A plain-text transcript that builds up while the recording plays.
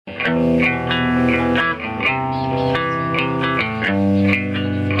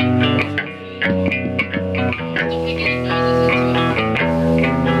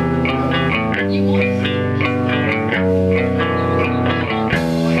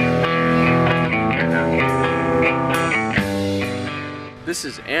This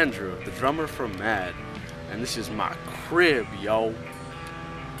is Andrew, the drummer from M.A.D, and this is my crib, yo.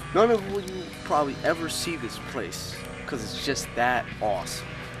 None of you probably ever see this place, because it's just that awesome.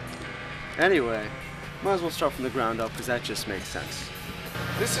 Anyway, might as well start from the ground up, because that just makes sense.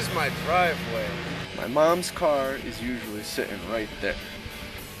 This is my driveway. My mom's car is usually sitting right there.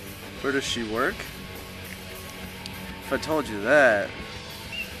 Where does she work? If I told you that,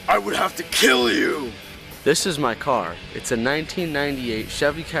 I would have to kill you! This is my car. It's a 1998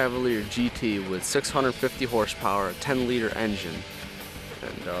 Chevy Cavalier GT with 650 horsepower, a 10-liter engine.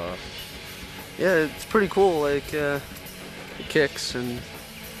 And yeah, it's pretty cool, like it kicks, and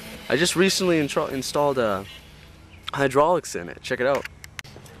I just recently installed hydraulics in it. Check it out.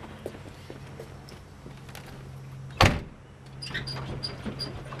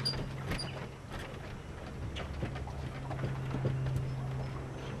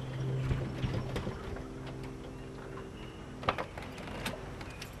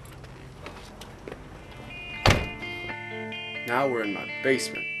 Now we're in my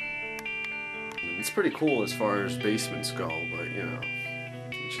basement. It's pretty cool as far as basements go, but you know,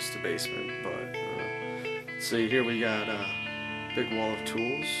 it's just a basement. But see, here we got a big wall of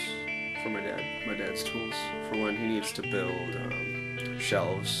tools for my dad. My dad's tools for when he needs to build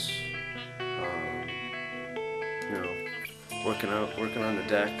shelves. You know, working on the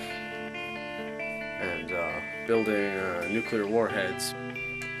deck and building nuclear warheads.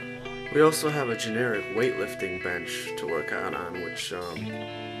 We also have a generic weightlifting bench to work out on, which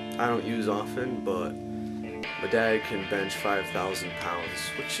I don't use often, but my dad can bench 5,000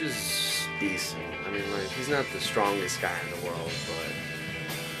 pounds, which is decent. I mean, like, he's not the strongest guy in the world, but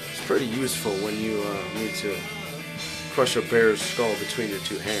it's pretty useful when you need to crush a bear's skull between your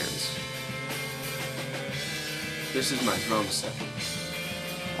two hands. This is my drum set.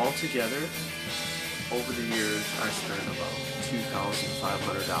 Altogether, over the years, I spent about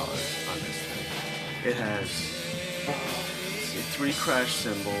 $2,500 on this thing. It has 3 crash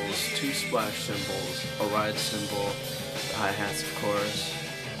cymbals, 2 splash cymbals, a ride cymbal, the hi-hats of course,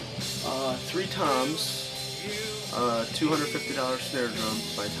 3 toms, $250 snare drum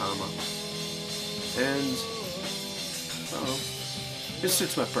by Tama, and it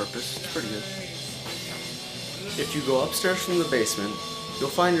suits my purpose. It's pretty good. If you go upstairs from the basement, you'll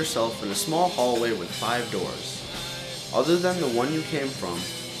find yourself in a small hallway with 5 doors. Other than the one you came from,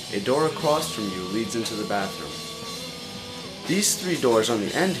 a door across from you leads into the bathroom. These 3 doors on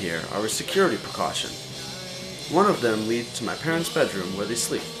the end here are a security precaution. One of them leads to my parents' bedroom where they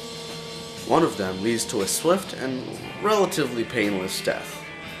sleep. One of them leads to a swift and relatively painless death.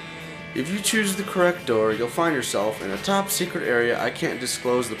 If you choose the correct door, you'll find yourself in a top secret area I can't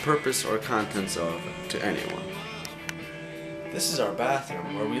disclose the purpose or contents of to anyone. This is our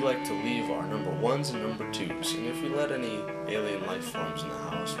bathroom where we like to leave our number 1s and number 2s, and if we let any alien life forms in the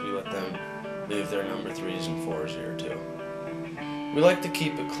house, we let them leave their number 3s and 4s here too. We like to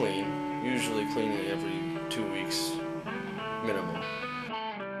keep it clean, usually cleaning every 2 weeks minimum.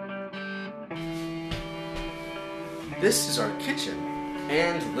 This is our kitchen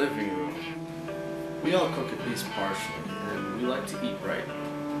and living room. We all cook at least partially, and we like to eat right.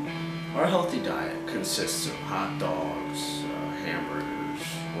 Our healthy diet consists of hot dogs, hamburgers,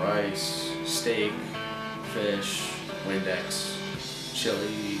 rice, steak, fish, Windex,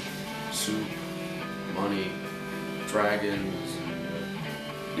 chili, soup, money, dragons, and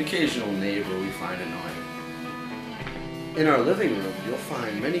an occasional neighbor we find annoying. In our living room, you'll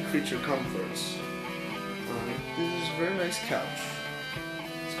find many creature comforts. This is a very nice couch.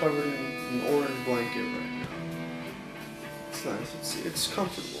 It's covered in an orange blanket right now. It's nice, it's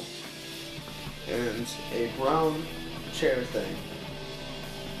comfortable. And a brown chair thing,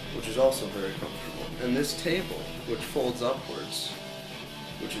 which is also very comfortable. And this table, which folds upwards,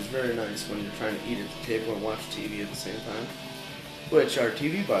 which is very nice when you're trying to eat at the table and watch TV at the same time. Which, our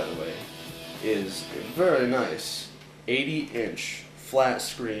TV, by the way, is a very nice 80-inch flat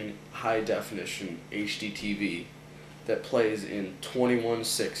screen, high definition HD TV that plays in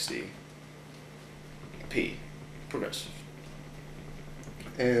 2160p, progressive.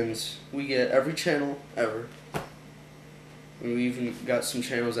 And we get every channel ever. We even got some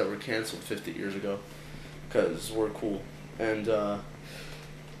channels that were canceled 50 years ago because we're cool. And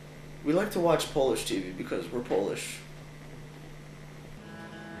we like to watch Polish TV because we're Polish.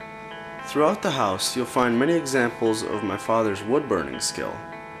 Throughout the house, you'll find many examples of my father's wood burning skill.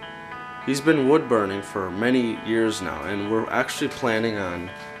 He's been wood burning for many years now, and we're actually planning on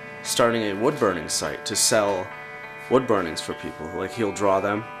starting a wood burning site to sell wood burnings for people. Like, he'll draw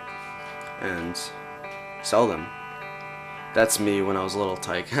them and sell them. That's me when I was a little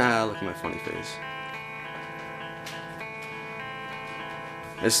tyke. Ha, look at my funny face.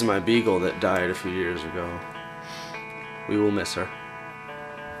 This is my beagle that died a few years ago. We will miss her.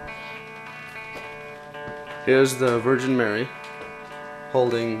 Here's the Virgin Mary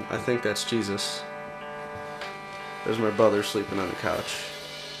holding, I think that's Jesus. There's my brother sleeping on the couch.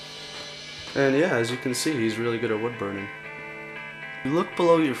 And yeah, as you can see, he's really good at wood burning. You look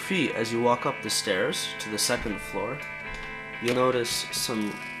below your feet as you walk up the stairs to the second floor. You'll notice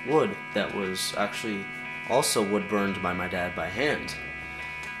some wood that was actually also wood burned by my dad by hand.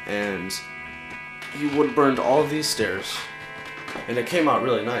 And he wood burned all of these stairs, and it came out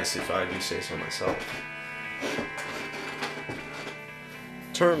really nice, if I do say so myself.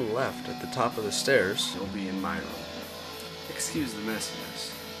 Turn left at the top of the stairs, you'll be in my room. Excuse the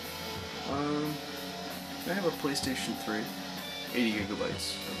messiness. I have a PlayStation 3, 80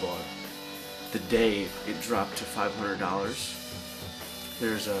 gigabytes I bought. The day it dropped to $500.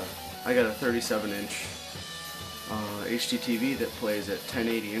 I got a 37-inch HD TV that plays at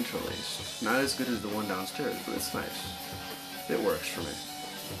 1080 interlaced. Not as good as the one downstairs, but it's nice. It works for me.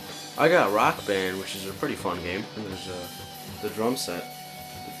 I got Rock Band, which is a pretty fun game. And there's the drum set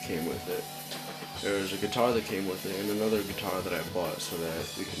that came with it. There's a guitar that came with it, and another guitar that I bought so that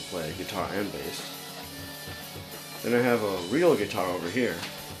we can play guitar and bass. Then I have a real guitar over here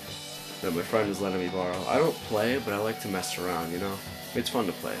that my friend is letting me borrow. I don't play, but I like to mess around, you know? It's fun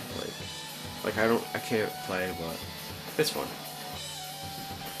to play. Like I can't play, but it's fun.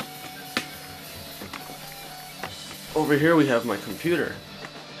 Over here we have my computer,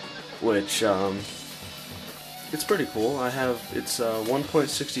 which it's pretty cool. It's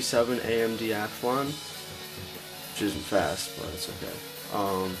 1.67 AMD Athlon, which isn't fast, but it's okay.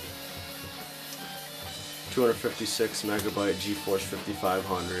 256 megabyte GeForce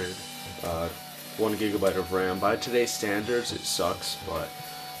 5500, 1 gigabyte of RAM. By today's standards, it sucks, but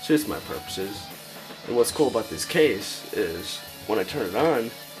it suits my purposes. And what's cool about this case is when I turn it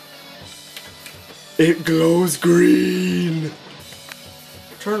on, it glows green.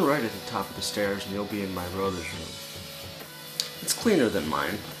 Turn right at the top of the stairs and you'll be in my brother's room. It's cleaner than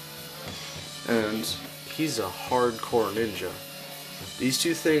mine, and he's a hardcore ninja. These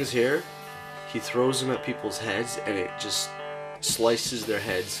two things here, he throws them at people's heads and it just slices their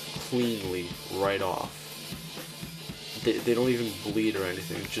heads cleanly right off. They don't even bleed or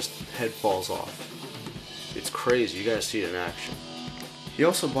anything, just head falls off. It's crazy, you gotta see it in action. He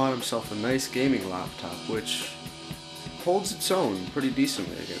also bought himself a nice gaming laptop, which holds its own pretty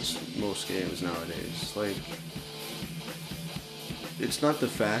decently against most games nowadays. Like, it's not the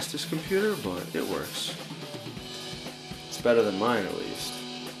fastest computer, but it works. It's better than mine, at least.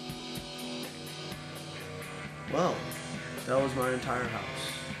 Well, that was my entire house.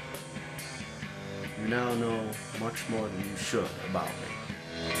 You now know much more than you should about me.